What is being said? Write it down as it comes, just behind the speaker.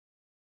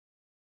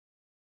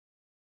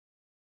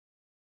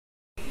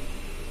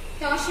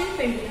Torsional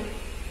pendulum.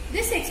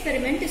 This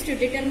experiment is to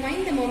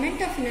determine the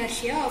moment of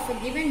inertia of a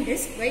given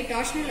disk by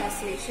torsional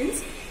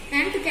oscillations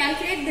and to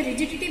calculate the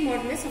rigidity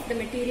modulus of the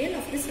material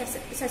of the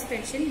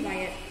suspension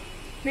wire.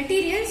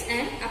 Materials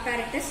and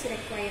apparatus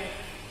required.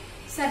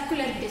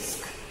 Circular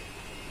disk.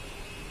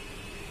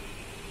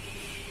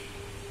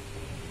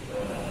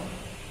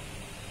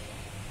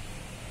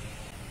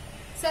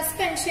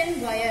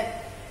 Suspension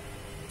wire.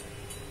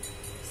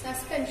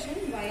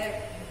 Suspension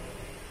wire.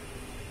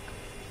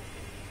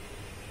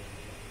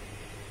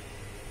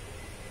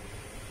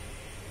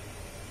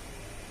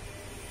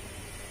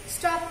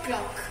 Stop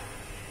clock.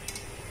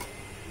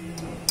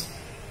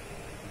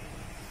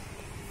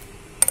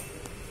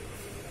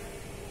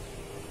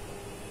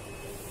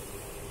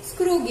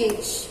 Screw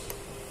gauge.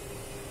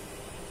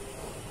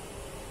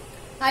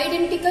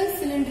 Identical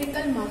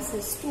cylindrical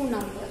masses, 2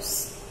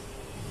 numbers.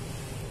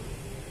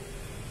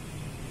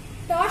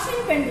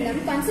 Torsional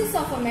pendulum consists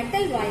of a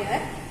metal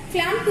wire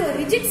clamped to a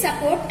rigid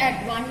support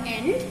at one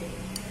end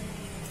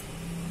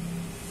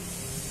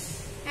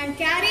and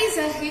carries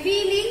a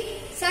heavily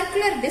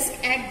circular disc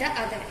at the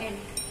other end.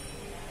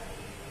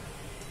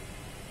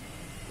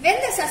 When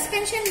the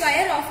suspension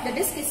wire of the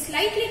disc is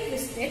slightly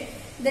twisted,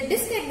 the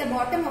disc at the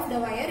bottom of the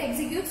wire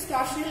executes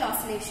torsional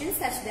oscillations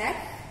such that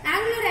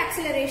angular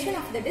acceleration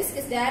of the disc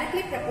is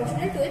directly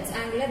proportional to its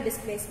angular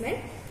displacement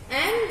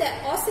and the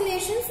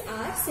oscillations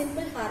are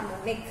simple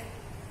harmonic.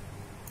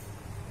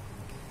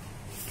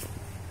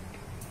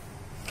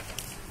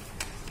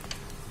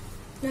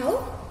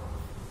 Now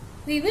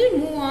we will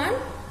move on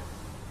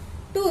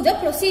to the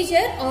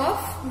procedure of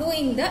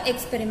doing the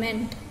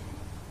experiment.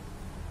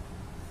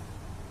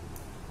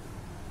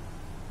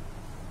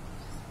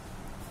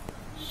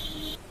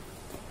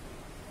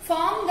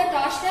 Form the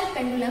torsional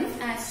pendulum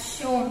as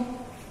shown.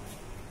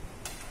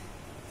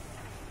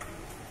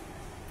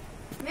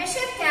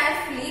 Measure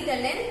carefully the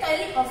length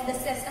L of the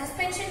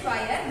suspension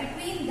wire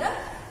between the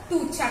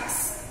two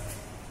chucks.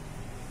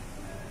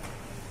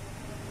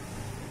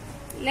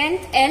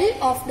 Length L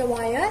of the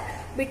wire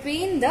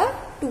between the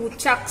two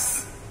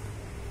chucks.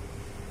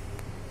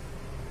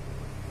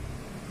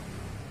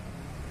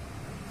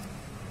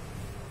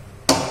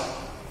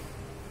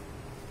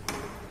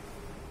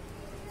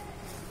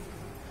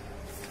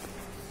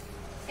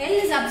 L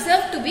is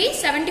observed to be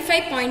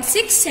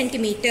 75.6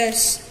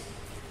 centimeters.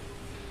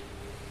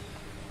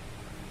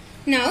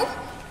 Now,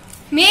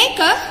 make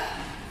a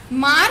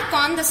mark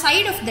on the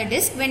side of the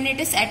disc when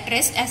it is at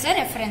rest as a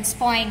reference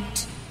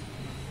point.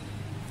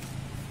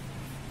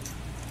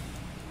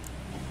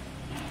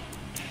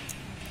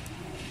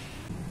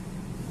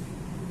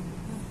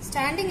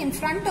 Standing in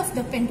front of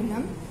the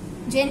pendulum,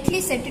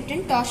 gently set it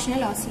in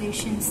torsional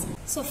oscillations.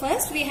 So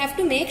first we have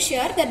to make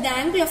sure that the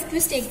angle of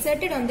twist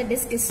exerted on the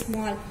disc is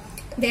small.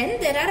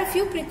 Then there are a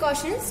few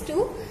precautions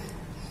to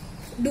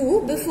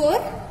do before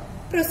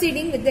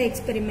proceeding with the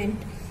experiment.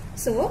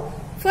 So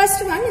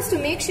first one is to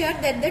make sure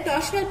that the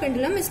torsional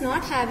pendulum is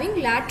not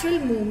having lateral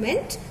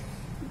movement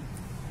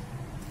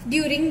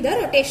during the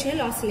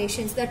rotational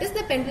oscillations. That is,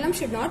 the pendulum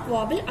should not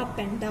wobble up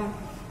and down.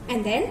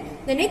 And then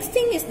the next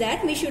thing is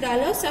that we should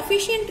allow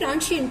sufficient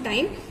transient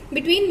time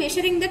between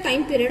measuring the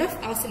time period of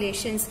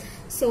oscillations.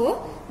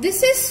 So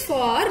this is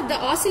for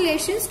the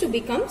oscillations to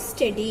become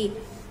steady.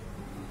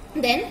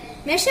 Then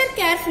measure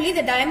carefully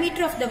the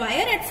diameter of the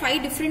wire at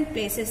 5 different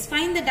places.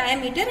 Find the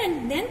diameter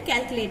and then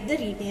calculate the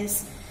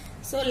radius.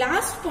 So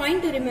last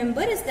point to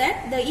remember is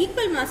that the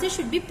equal masses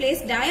should be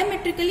placed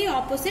diametrically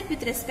opposite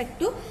with respect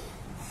to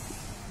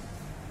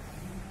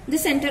the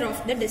center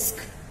of the disc.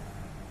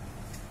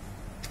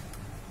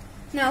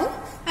 Now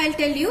I will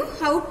tell you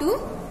how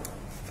to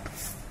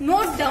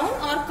note down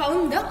or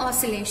count the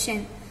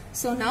oscillation.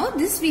 So now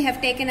this we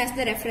have taken as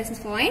the reference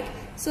point.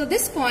 So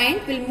this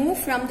point will move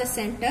from the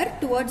center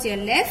towards your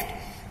left,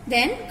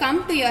 then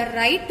come to your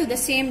right to the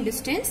same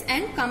distance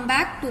and come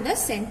back to the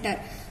center.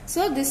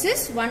 So this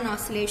is one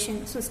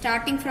oscillation. So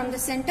starting from the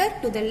center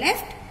to the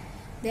left,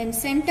 then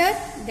center,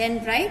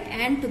 then right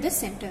and to the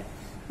center.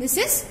 This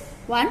is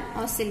one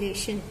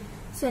oscillation.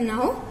 So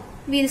now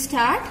we will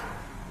start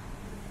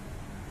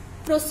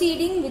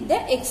proceeding with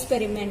the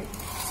experiment.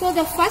 So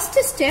the first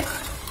step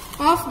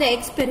of the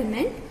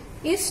experiment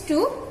is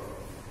to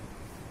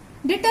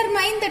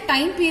determine the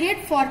time period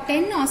for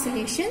 10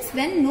 oscillations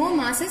when no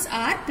masses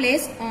are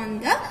placed on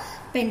the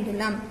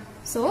pendulum.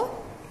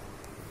 So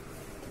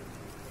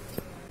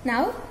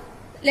now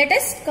let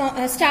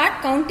us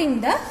start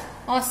counting the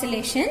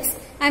oscillations.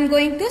 I am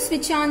going to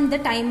switch on the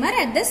timer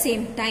at the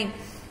same time.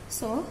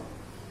 So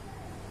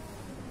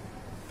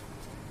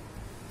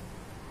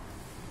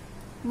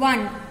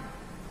 1,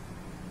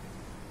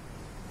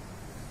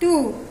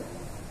 2,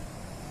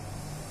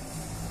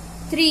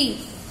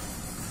 3,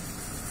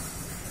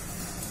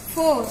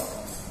 4,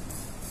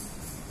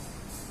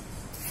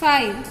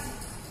 5,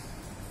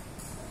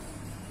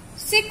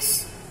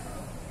 6,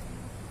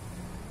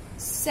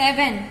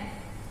 7,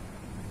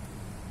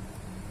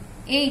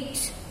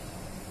 8,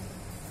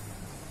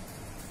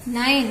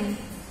 9,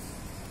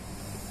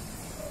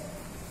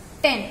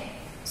 10.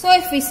 So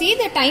if we see,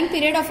 the time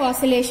period of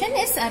oscillation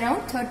is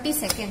around 30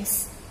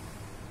 seconds.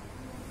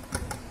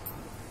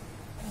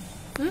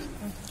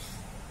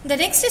 The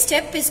next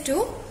step is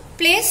to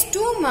place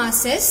two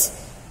masses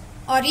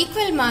or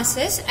equal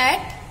masses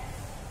at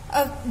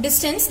a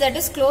distance that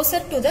is closer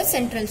to the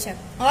central chuck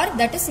or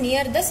that is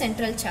near the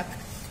central chuck.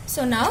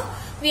 So now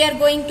we are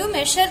going to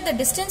measure the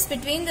distance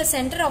between the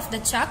center of the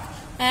chuck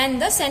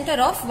and the center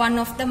of one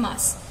of the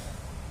mass.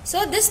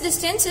 So this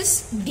distance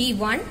is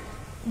D1.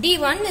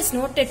 D1 is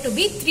noted to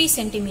be 3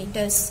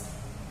 centimeters.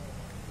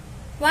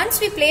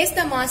 Once we place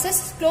the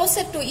masses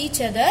closer to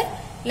each other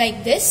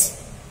like this,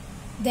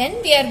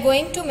 then we are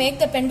going to make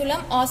the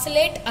pendulum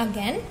oscillate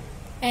again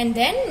and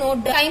then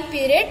note the time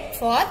period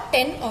for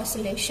 10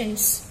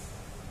 oscillations.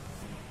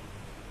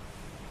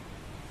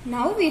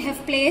 Now we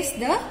have placed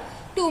the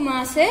two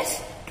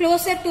masses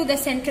closer to the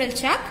central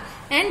chuck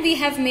and we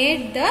have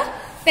made the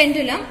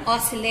pendulum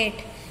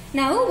oscillate.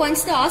 Now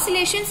once the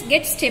oscillations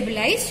get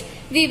stabilized,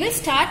 we will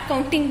start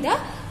counting the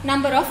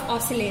number of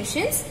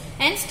oscillations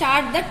and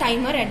start the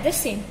timer at the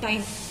same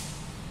time.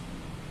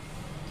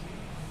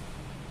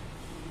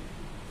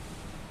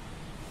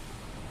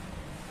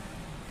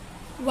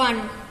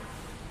 1,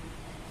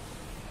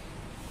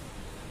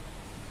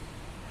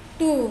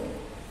 2,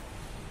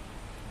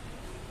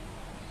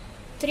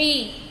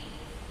 3,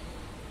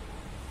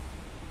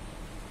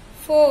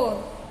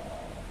 4,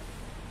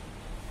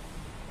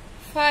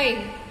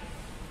 5,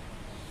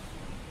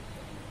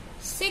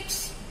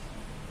 6,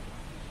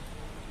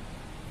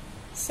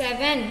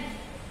 7,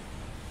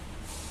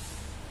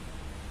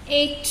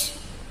 8,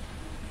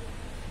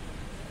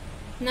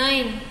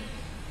 9,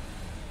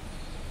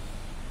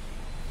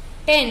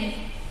 10.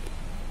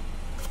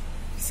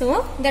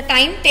 So the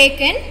time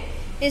taken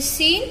is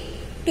seen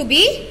to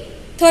be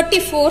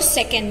 34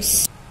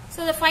 seconds.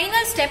 So the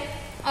final step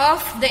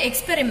of the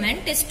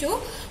experiment is to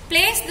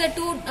place the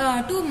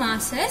two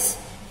masses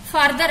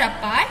farther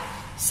apart.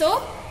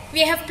 So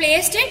we have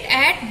placed it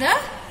at the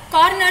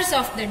corners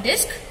of the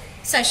disc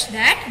such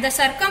that the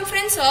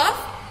circumference of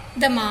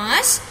the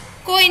mass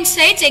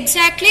coincides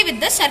exactly with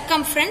the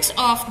circumference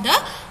of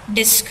the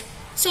disc.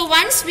 So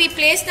once we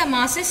place the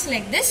masses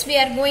like this, we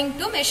are going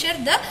to measure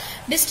the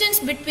distance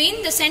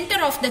between the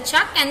center of the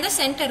chuck and the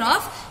center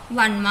of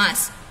one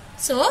mass.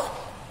 So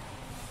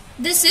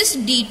this is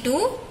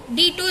D2.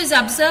 D2 is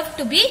observed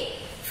to be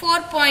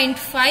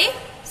 4.5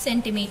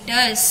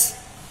 centimeters.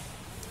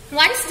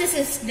 Once this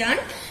is done,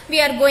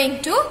 we are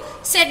going to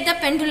set the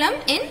pendulum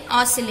in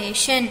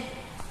oscillation.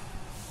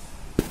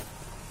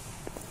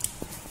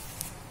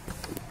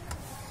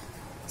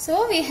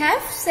 So we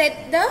have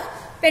set the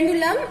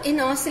pendulum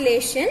in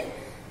oscillation.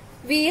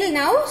 We will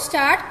now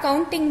start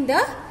counting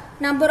the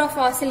number of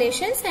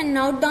oscillations and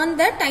note down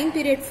the time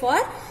period for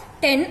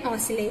 10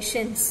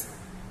 oscillations.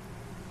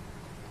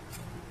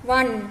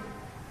 1,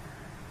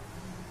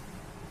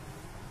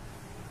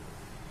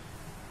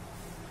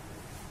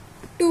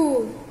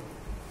 2,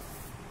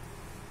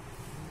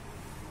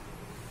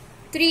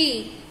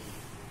 3,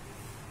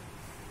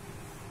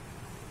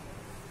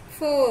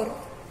 4,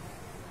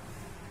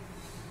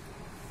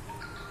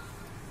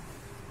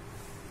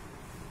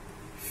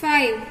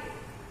 5,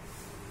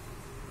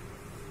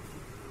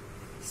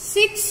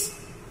 6,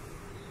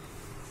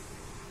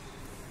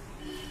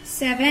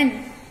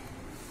 7,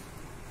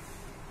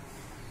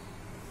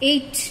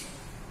 8,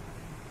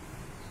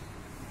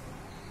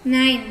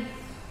 9,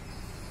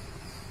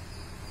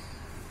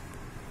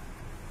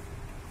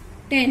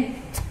 10.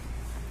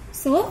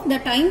 So the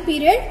time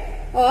period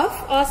of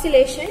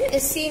oscillation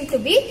is seen to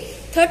be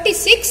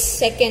 36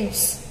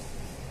 seconds.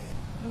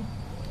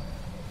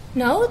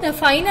 Now the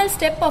final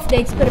step of the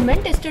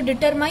experiment is to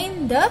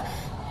determine the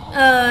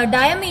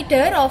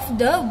diameter of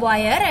the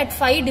wire at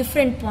 5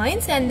 different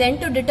points and then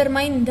to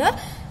determine the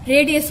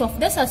radius of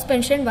the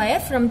suspension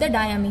wire from the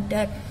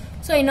diameter.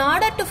 So in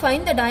order to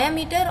find the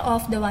diameter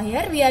of the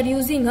wire, we are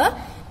using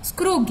a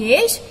screw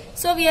gauge.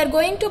 So we are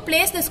going to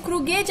place the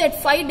screw gauge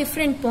at 5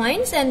 different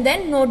points and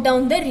then note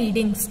down the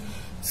readings.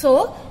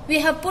 So we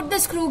have put the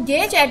screw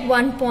gauge at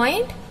one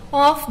point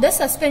of the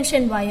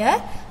suspension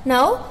wire.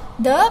 Now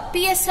the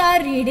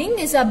PSR reading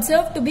is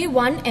observed to be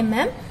 1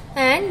 mm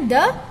and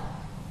the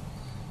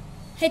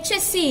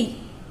HSC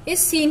is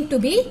seen to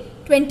be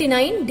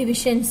 29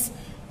 divisions.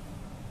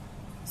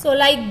 So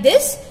like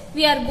this,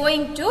 we are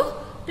going to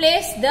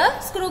place the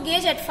screw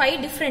gauge at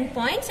 5 different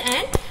points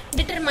and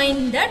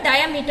determine the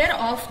diameter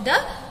of the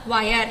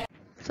wire.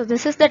 So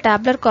this is the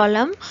tabular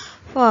column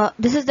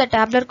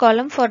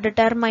for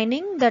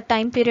determining the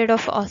time period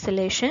of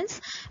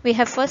oscillations. We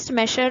have first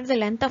measured the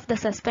length of the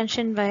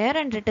suspension wire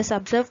and it is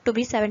observed to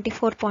be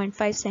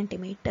 74.5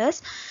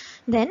 centimeters.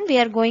 Then we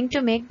are going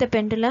to make the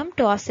pendulum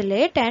to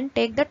oscillate and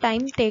take the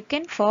time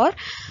taken for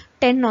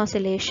 10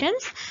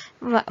 oscillations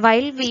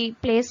while we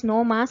place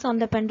no mass on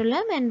the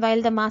pendulum and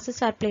while the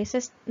masses are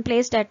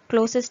placed at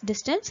closest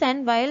distance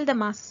and while the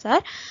masses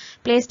are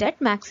placed at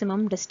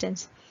maximum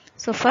distance.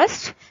 So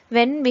first,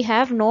 when we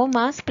have no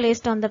mass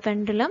placed on the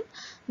pendulum,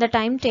 the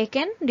time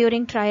taken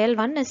during trial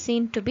 1 is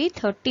seen to be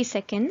 30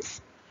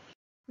 seconds.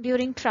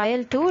 During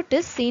trial 2, it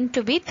is seen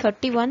to be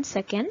 31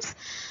 seconds.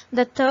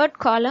 The third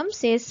column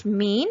says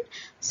mean.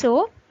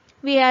 So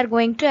we are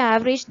going to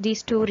average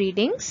these two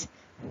readings.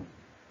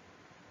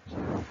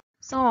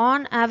 So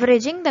on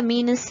averaging, the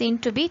mean is seen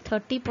to be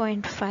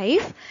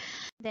 30.5.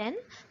 Then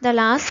the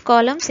last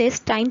column says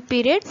time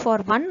period for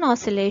one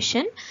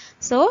oscillation.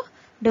 So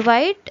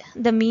divide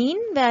the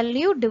mean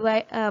value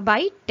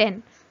by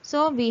 10.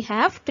 So we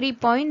have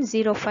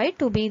 3.05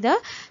 to be the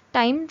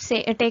time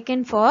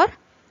taken for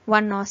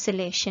one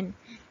oscillation.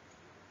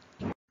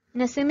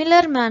 In a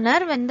similar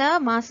manner, when the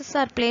masses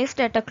are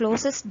placed at a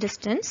closest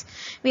distance,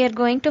 we are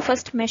going to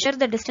first measure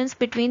the distance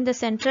between the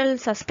central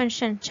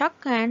suspension chuck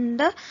and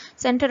the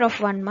center of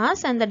one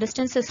mass, and the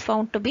distance is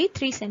found to be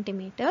 3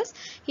 centimeters.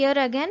 Here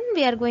again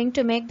we are going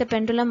to make the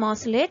pendulum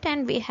oscillate,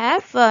 and we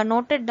have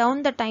noted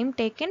down the time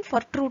taken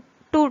for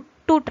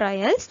two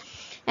trials,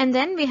 and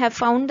then we have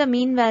found the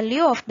mean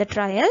value of the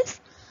trials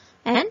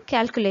and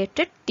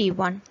calculated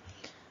T1.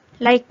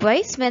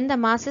 Likewise, when the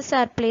masses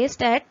are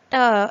placed at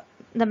the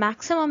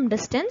maximum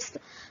distance,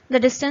 the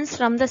distance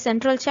from the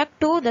central chuck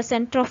to the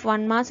center of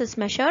one mass is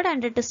measured,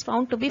 and it is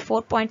found to be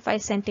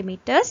 4.5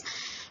 centimeters.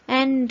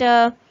 And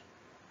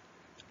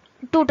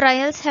 2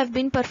 trials have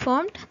been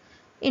performed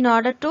in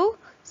order to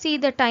see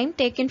the time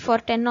taken for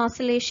 10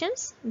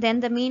 oscillations.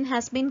 Then the mean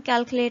has been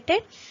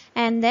calculated,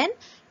 and then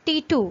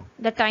T2,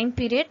 the time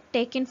period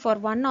taken for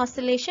one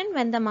oscillation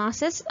when the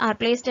masses are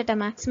placed at a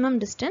maximum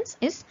distance,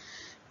 is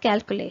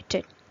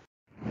calculated.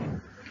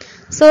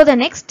 So the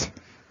next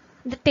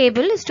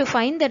table is to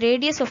find the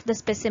radius of the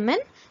specimen,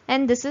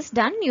 and this is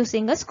done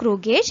using a screw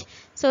gauge.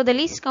 So the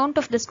least count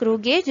of the screw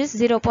gauge is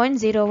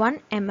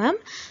 0.01 mm.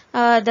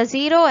 The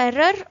zero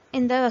error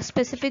in the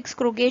specific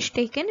screw gauge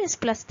taken is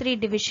 +3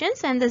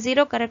 divisions, and the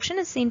zero correction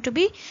is seen to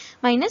be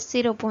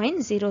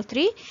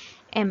 -0.03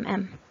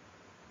 mm.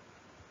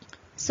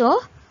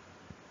 So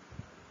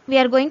we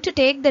are going to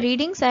take the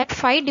readings at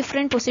 5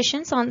 different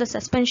positions on the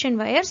suspension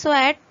wire. So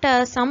at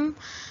some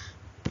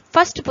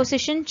first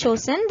position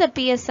chosen, the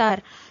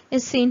PSR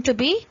is seen to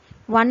be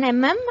 1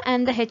 mm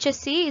and the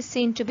HSC is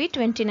seen to be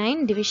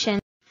 29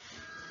 divisions.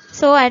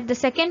 So at the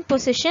second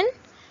position,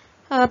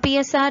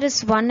 PSR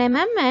is 1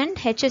 mm and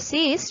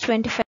HSC is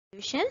 25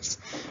 divisions.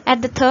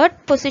 At the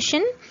third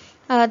position,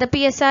 the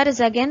PSR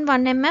is again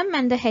 1 mm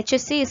and the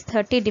HSC is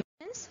 30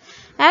 divisions.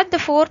 At the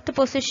fourth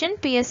position,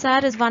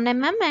 PSR is 1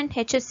 mm and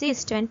HSC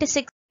is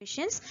 26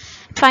 divisions.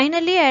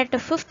 Finally, at the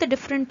fifth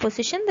different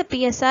position, the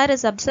PSR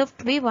is observed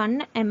to be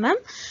 1 mm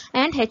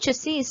and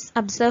HSC is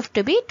observed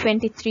to be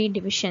 23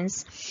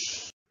 divisions.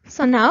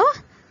 So now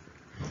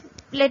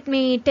let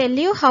me tell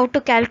you how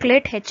to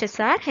calculate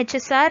HSR.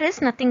 HSR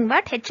is nothing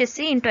but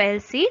HSC into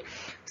LC.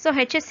 So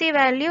HSC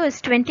value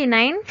is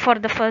 29 for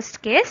the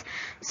first case.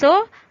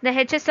 So the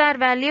HSR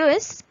value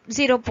is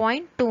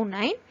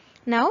 0.29.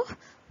 Now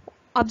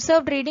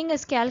observed reading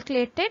is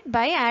calculated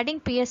by adding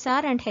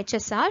PSR and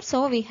HSR.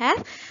 So we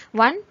have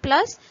 1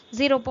 plus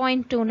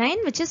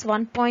 0.29, which is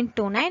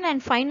 1.29,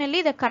 and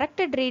finally the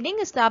corrected reading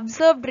is the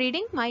observed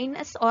reading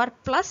minus or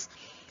plus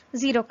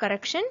 0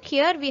 correction.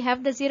 Here we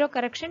have the 0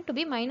 correction to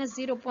be minus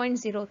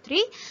 0.03.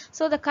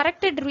 So the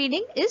corrected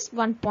reading is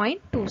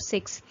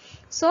 1.26.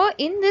 So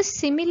in this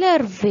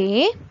similar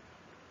way,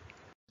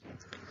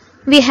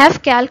 we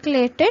have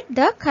calculated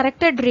the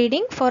corrected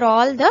reading for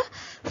all the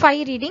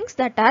 5 readings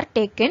that are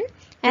taken,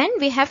 and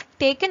we have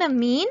taken a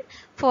mean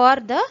for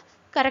the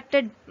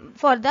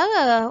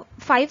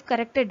 5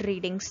 corrected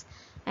readings,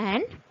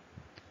 and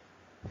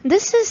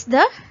this is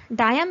the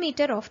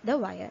diameter of the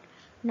wire.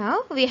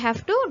 Now we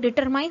have to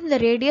determine the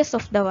radius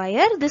of the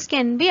wire. This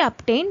can be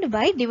obtained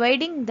by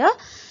dividing the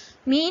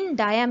mean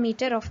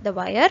diameter of the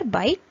wire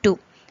by 2.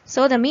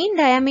 So the mean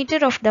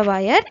diameter of the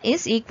wire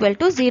is equal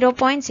to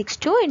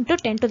 0.62 into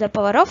 10 to the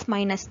power of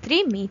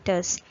 -3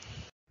 meters.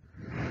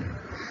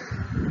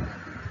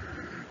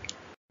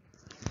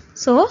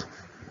 So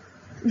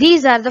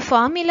these are the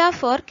formula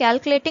for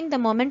calculating the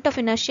moment of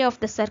inertia of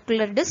the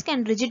circular disc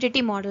and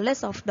rigidity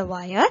modulus of the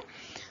wire.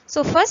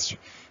 So first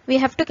we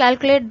have to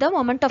calculate the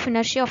moment of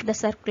inertia of the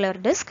circular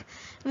disc.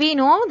 We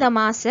know the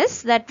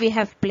masses that we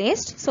have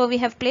placed. So we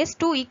have placed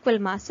 2 equal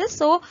masses.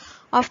 So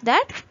of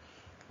that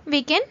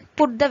we can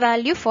put the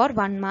value for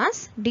one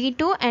mass.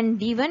 D2 and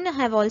D1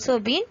 have also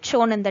been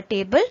shown in the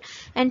table,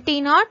 and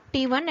T0,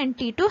 T1 and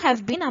T2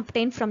 have been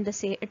obtained from the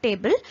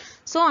table.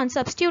 So on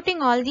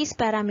substituting all these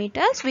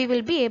parameters, we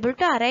will be able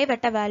to arrive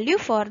at a value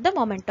for the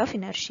moment of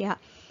inertia.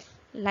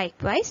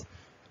 Likewise,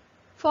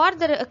 for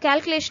the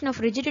calculation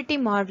of rigidity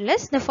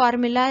modulus, the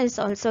formula is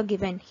also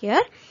given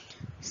here.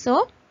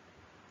 So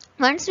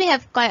once we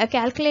have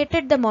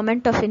calculated the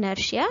moment of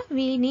inertia,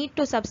 we need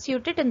to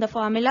substitute it in the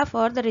formula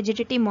for the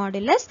rigidity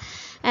modulus,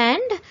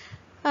 and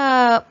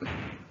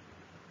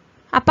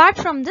apart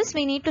from this,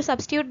 we need to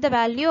substitute the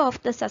value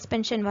of the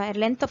suspension wire,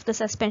 length of the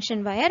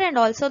suspension wire, and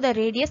also the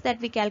radius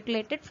that we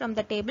calculated from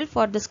the table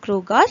for the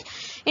screw gauge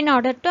in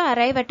order to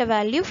arrive at a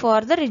value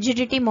for the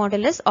rigidity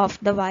modulus of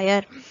the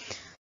wire.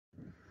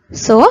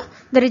 So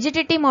the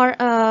rigidity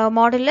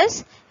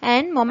modulus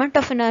and moment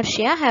of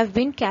inertia have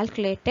been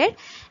calculated,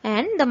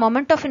 and the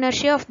moment of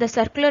inertia of the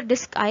circular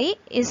disc I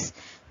is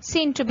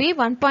seen to be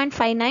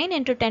 1.59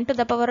 into 10 to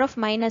the power of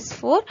minus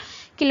 4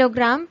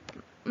 kilogram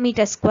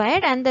meter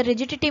squared, and the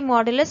rigidity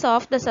modulus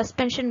of the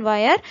suspension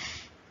wire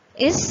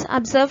is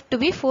observed to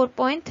be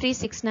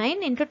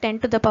 4.369 into 10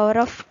 to the power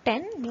of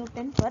 10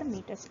 Newton per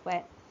meter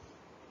square.